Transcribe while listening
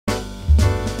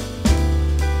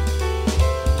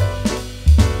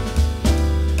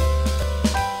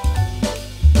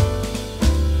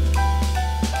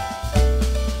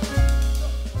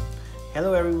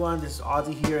everyone, this is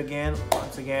Ozzy here again.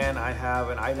 Once again, I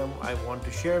have an item I want to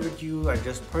share with you. I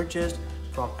just purchased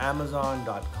from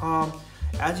Amazon.com.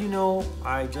 As you know,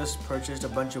 I just purchased a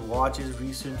bunch of watches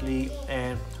recently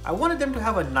and I wanted them to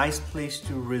have a nice place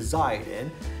to reside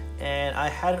in. And I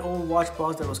had an old watch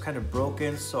box that was kind of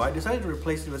broken, so I decided to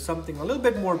replace it with something a little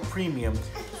bit more premium.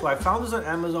 So I found this on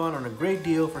Amazon on a great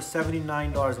deal for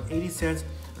 $79.80.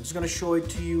 I'm just gonna show it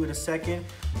to you in a second.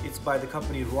 It's by the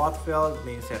company Rothwell,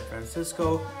 made in San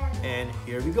Francisco, and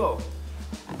here we go.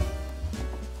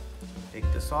 Take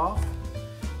this off.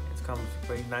 It comes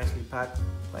very nicely packed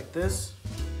like this.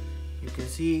 You can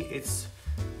see it's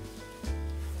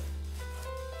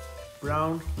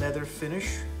brown leather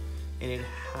finish, and it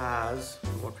has,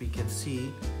 what we can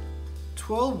see,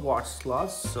 12 watch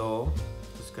slots, so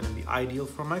it's gonna be ideal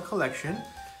for my collection.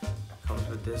 Comes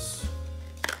with this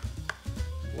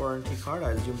warranty card.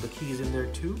 I assume the key is in there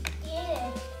too.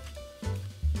 Yeah.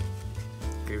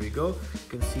 Here we go. You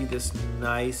can see this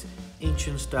nice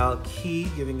ancient style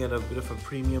key, giving it a bit of a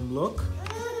premium look.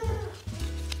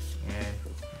 And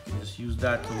you can just use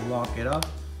that to lock it up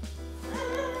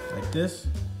like this.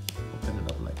 Open it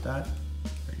up like that.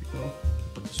 There you go.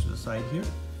 Put this to the side here.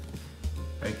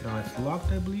 Right now it's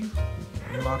locked, I believe. You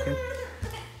can unlock it.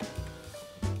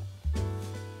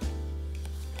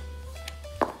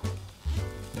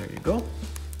 There you go.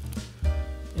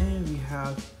 And we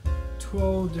have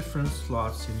 12 different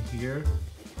slots in here.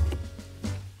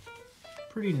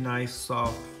 Pretty nice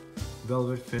soft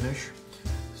velvet finish.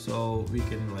 So we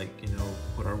can,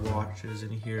 put our watches in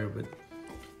here with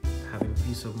having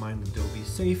peace of mind that they'll be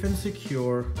safe and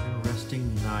secure and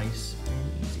resting nice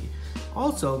and easy.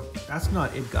 Also, that's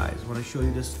not it, guys. I want to show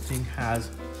you this thing has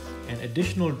an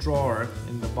additional drawer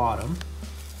in the bottom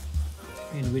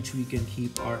in which we can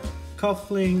keep our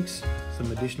cufflinks,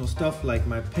 some additional stuff like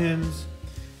my pins,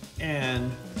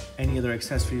 and any other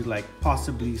accessories like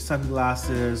possibly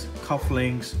sunglasses,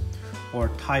 cufflinks, or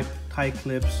tie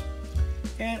clips,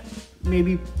 and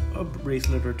maybe a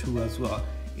bracelet or two as well.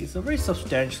 It's a very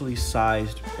substantially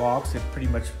sized box. It pretty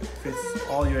much fits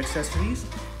all your accessories,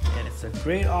 and it's a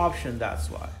great option, that's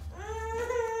why.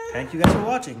 Thank you guys for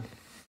watching.